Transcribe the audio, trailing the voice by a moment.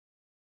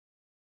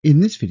In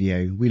this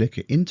video, we look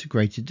at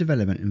integrated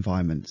development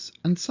environments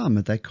and some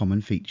of their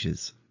common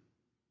features.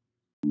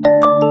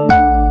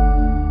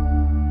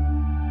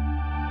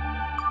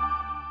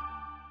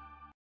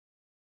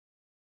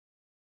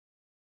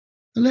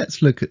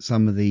 Let's look at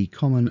some of the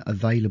common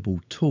available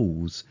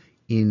tools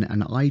in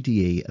an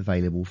IDE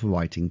available for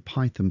writing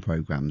Python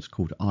programs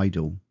called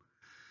IDLE.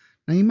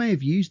 Now, you may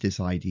have used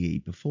this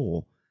IDE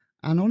before,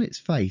 and on its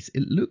face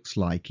it looks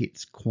like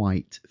it's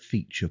quite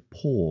feature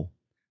poor.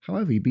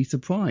 However, you'd be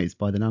surprised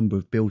by the number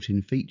of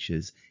built-in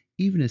features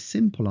even a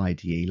simple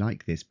IDE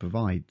like this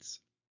provides.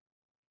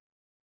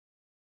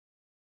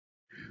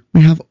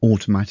 We have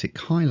automatic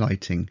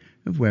highlighting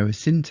of where a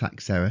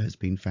syntax error has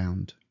been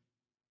found.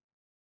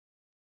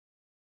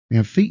 We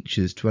have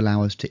features to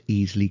allow us to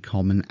easily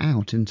comment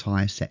out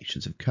entire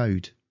sections of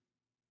code.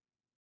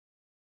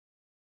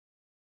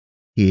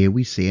 Here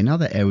we see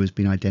another error has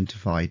been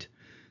identified.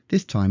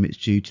 This time it's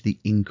due to the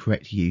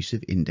incorrect use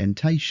of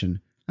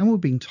indentation, and we're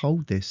being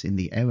told this in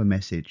the error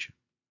message.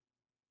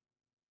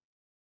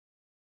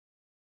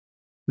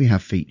 We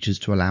have features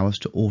to allow us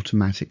to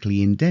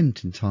automatically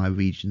indent entire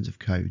regions of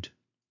code.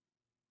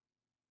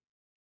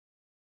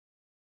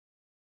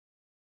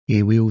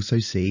 Here we also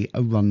see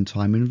a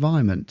runtime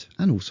environment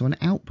and also an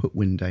output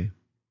window.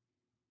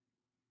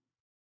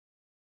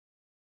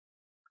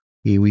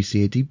 Here we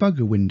see a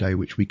debugger window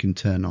which we can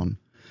turn on.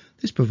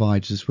 This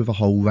provides us with a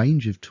whole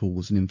range of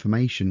tools and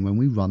information when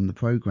we run the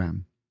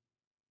program.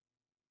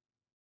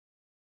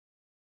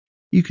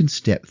 You can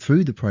step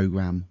through the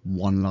program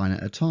one line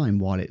at a time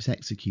while it's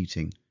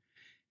executing.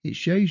 It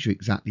shows you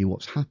exactly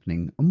what's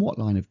happening and what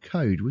line of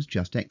code was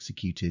just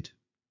executed.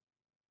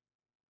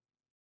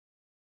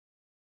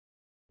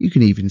 You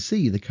can even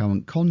see the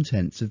current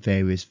contents of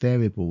various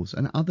variables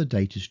and other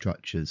data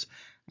structures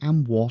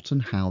and what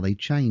and how they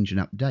change and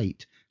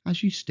update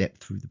as you step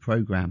through the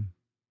program.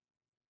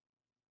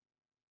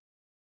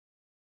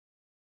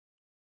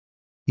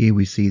 Here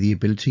we see the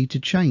ability to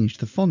change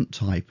the font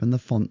type and the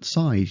font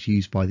size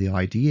used by the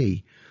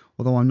IDE,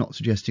 although I'm not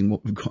suggesting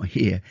what we've got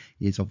here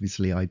is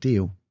obviously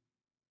ideal.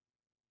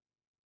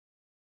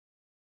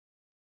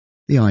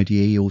 The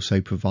IDE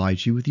also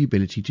provides you with the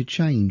ability to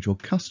change or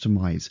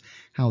customize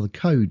how the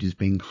code is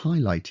being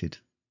highlighted.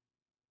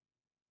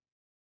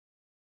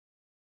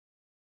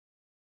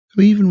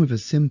 So even with a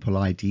simple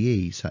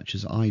IDE such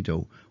as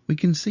IDLE, we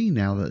can see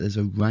now that there's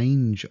a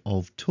range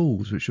of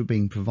tools which are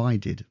being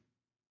provided.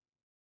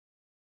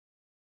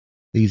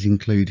 These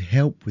include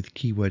help with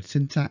keyword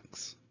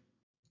syntax,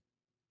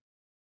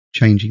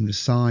 changing the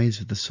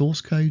size of the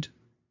source code,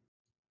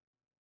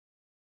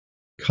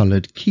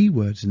 colored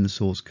keywords in the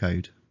source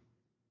code,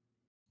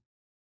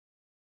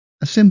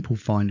 a simple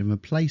find and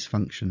replace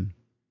function,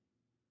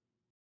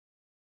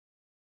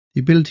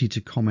 the ability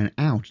to comment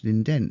out and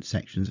indent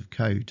sections of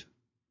code,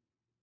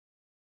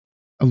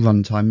 a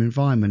runtime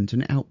environment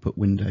and output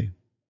window,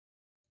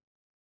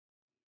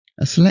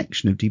 a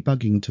selection of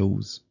debugging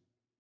tools,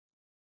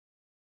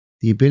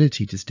 the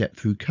ability to step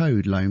through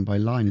code line by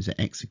line as it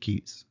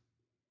executes,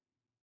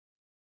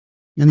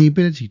 and the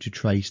ability to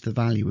trace the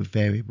value of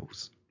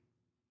variables.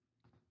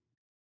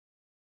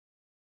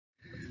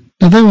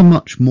 Now, there are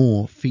much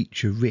more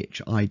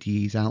feature-rich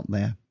IDEs out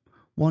there.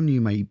 One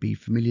you may be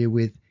familiar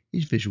with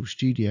is Visual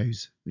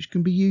Studios, which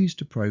can be used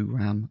to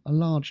program a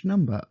large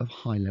number of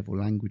high-level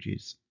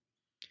languages.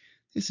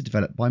 This is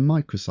developed by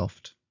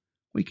Microsoft.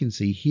 We can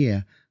see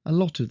here a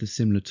lot of the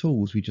similar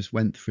tools we just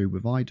went through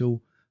with IDLE,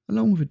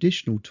 along with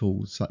additional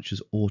tools such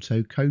as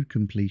auto code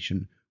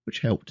completion, which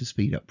help to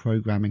speed up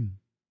programming.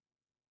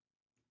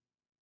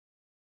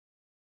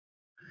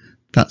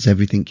 That's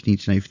everything you need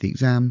to know for the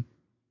exam.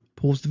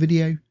 Pause the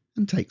video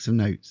and take some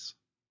notes.